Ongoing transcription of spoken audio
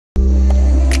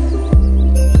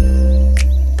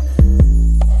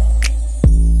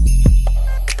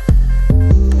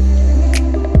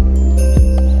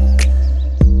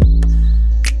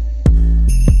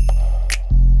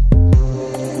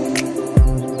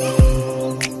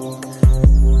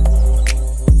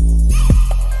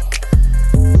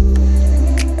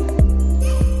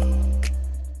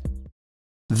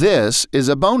This is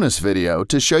a bonus video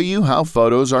to show you how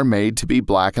photos are made to be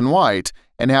black and white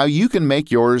and how you can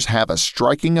make yours have a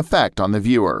striking effect on the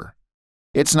viewer.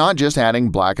 It's not just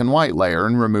adding black and white layer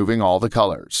and removing all the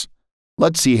colors.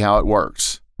 Let's see how it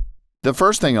works. The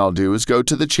first thing I'll do is go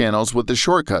to the channels with the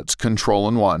shortcuts Ctrl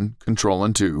and 1, Ctrl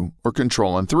and 2, or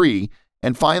Ctrl and 3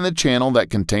 and find the channel that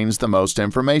contains the most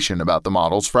information about the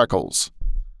model's freckles.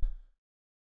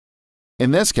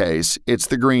 In this case, it's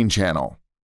the green channel.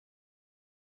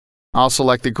 I'll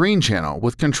select the green channel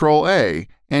with Ctrl-A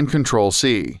and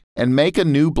Ctrl-C and make a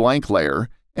new blank layer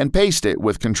and paste it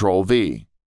with Ctrl-V.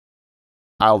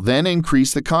 I'll then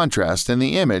increase the contrast in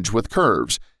the image with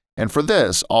curves, and for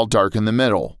this, I'll darken the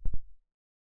middle.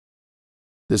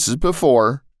 This is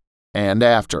before and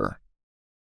after.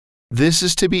 This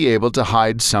is to be able to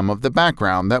hide some of the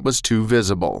background that was too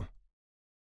visible.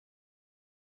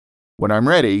 When I'm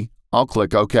ready, I'll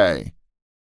click OK.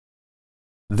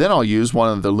 Then I'll use one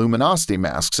of the luminosity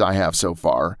masks I have so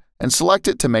far and select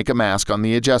it to make a mask on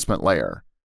the adjustment layer.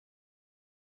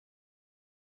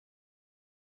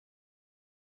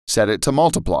 Set it to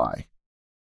multiply.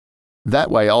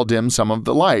 That way I'll dim some of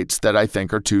the lights that I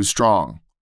think are too strong.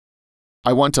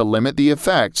 I want to limit the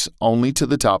effects only to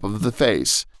the top of the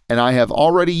face, and I have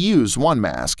already used one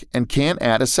mask and can't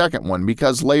add a second one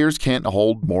because layers can't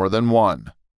hold more than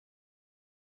one.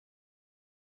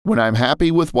 When I'm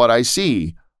happy with what I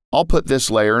see, I'll put this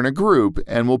layer in a group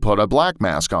and we'll put a black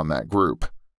mask on that group.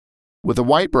 With a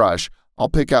white brush, I'll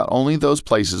pick out only those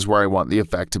places where I want the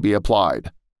effect to be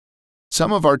applied.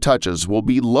 Some of our touches will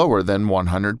be lower than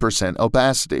 100%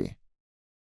 opacity.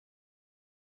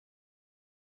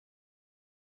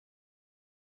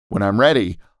 When I'm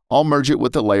ready, I'll merge it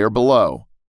with the layer below.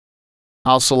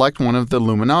 I'll select one of the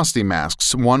luminosity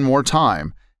masks one more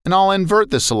time, and I'll invert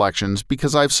the selections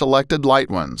because I've selected light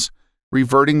ones.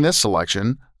 Reverting this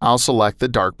selection, I'll select the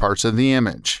dark parts of the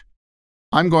image.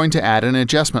 I'm going to add an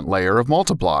adjustment layer of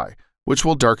multiply, which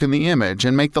will darken the image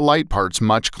and make the light parts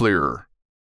much clearer.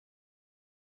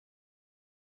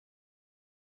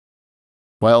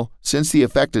 Well, since the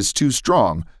effect is too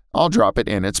strong, I'll drop it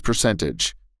in its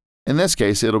percentage. In this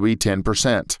case, it'll be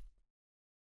 10%.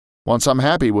 Once I'm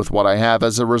happy with what I have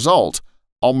as a result,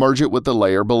 I'll merge it with the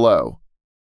layer below.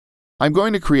 I'm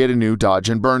going to create a new dodge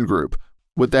and burn group,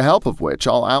 with the help of which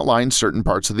I'll outline certain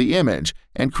parts of the image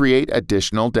and create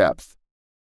additional depth.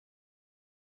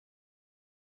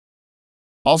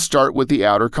 I'll start with the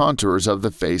outer contours of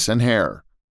the face and hair.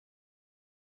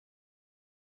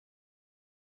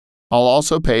 I'll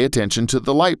also pay attention to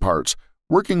the light parts,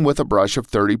 working with a brush of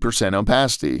 30%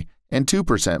 opacity and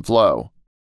 2% flow.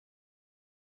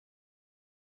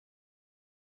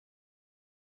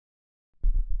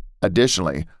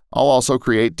 Additionally, I'll also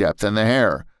create depth in the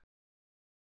hair.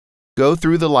 Go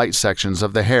through the light sections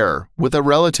of the hair with a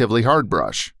relatively hard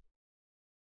brush.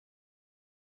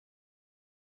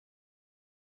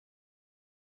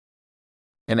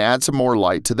 And add some more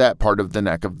light to that part of the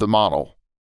neck of the model.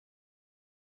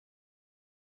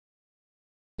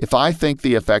 If I think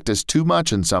the effect is too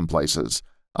much in some places,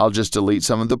 I'll just delete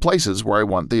some of the places where I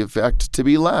want the effect to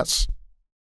be less.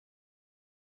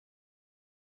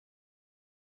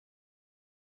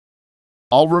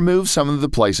 I'll remove some of the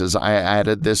places I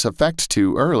added this effect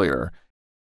to earlier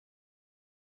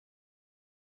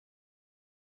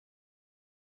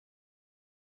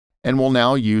and will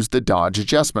now use the dodge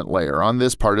adjustment layer on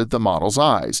this part of the model's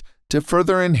eyes to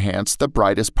further enhance the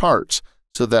brightest parts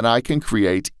so that I can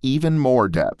create even more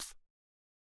depth.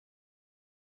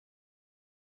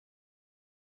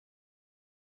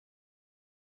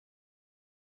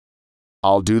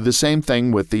 I'll do the same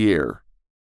thing with the ear.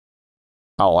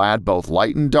 I'll add both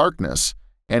light and darkness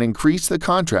and increase the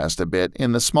contrast a bit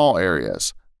in the small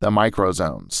areas, the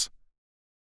microzones.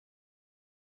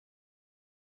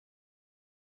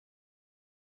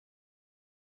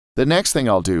 The next thing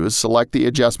I'll do is select the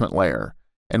adjustment layer,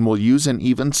 and we'll use an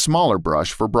even smaller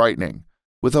brush for brightening,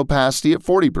 with opacity at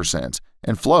 40%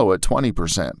 and flow at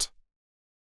 20%.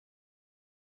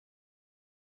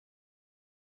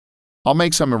 I'll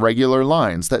make some irregular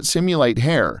lines that simulate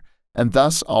hair, and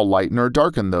thus I'll lighten or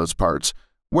darken those parts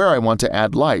where I want to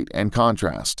add light and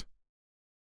contrast.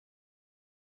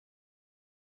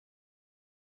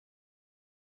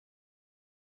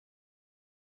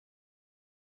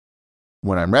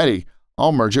 When I'm ready,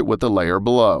 I'll merge it with the layer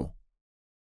below.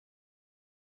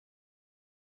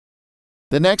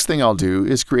 The next thing I'll do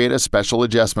is create a special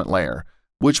adjustment layer,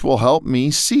 which will help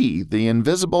me see the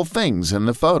invisible things in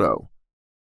the photo.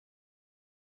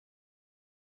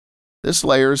 This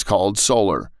layer is called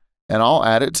Solar, and I'll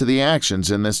add it to the actions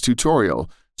in this tutorial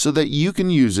so that you can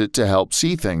use it to help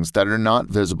see things that are not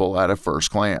visible at a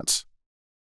first glance.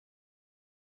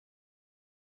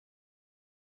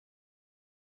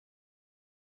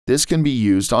 This can be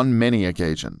used on many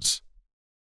occasions.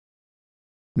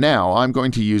 Now I'm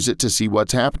going to use it to see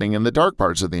what's happening in the dark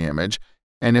parts of the image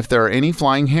and if there are any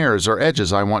flying hairs or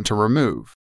edges I want to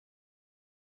remove.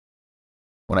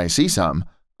 When I see some,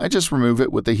 I just remove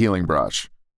it with the healing brush.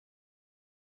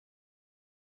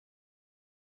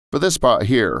 For this spot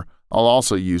here, I'll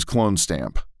also use clone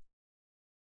stamp.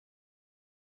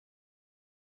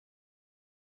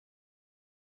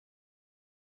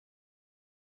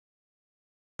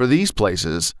 For these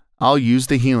places, I'll use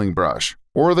the healing brush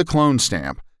or the clone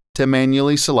stamp to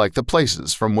manually select the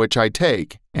places from which I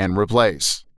take and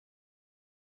replace.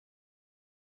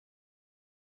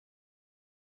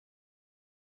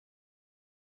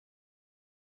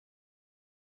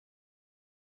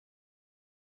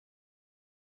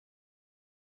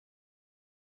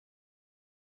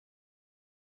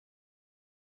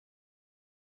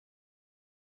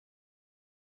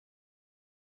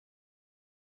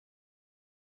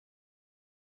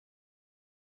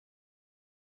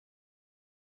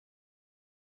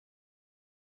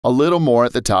 A little more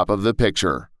at the top of the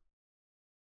picture.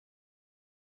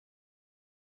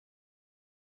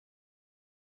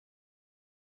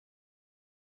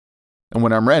 And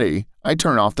when I'm ready, I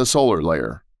turn off the solar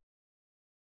layer.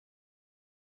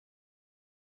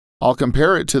 I'll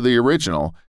compare it to the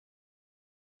original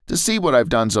to see what I've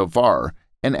done so far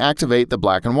and activate the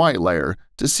black and white layer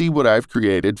to see what I've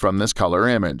created from this color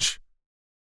image.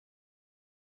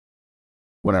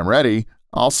 When I'm ready,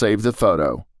 I'll save the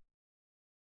photo.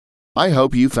 I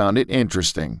hope you found it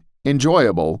interesting,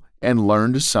 enjoyable, and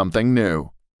learned something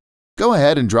new. Go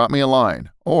ahead and drop me a line,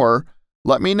 or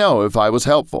let me know if I was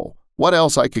helpful, what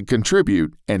else I could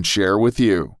contribute and share with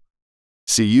you.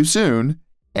 See you soon,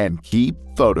 and keep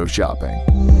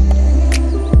photoshopping.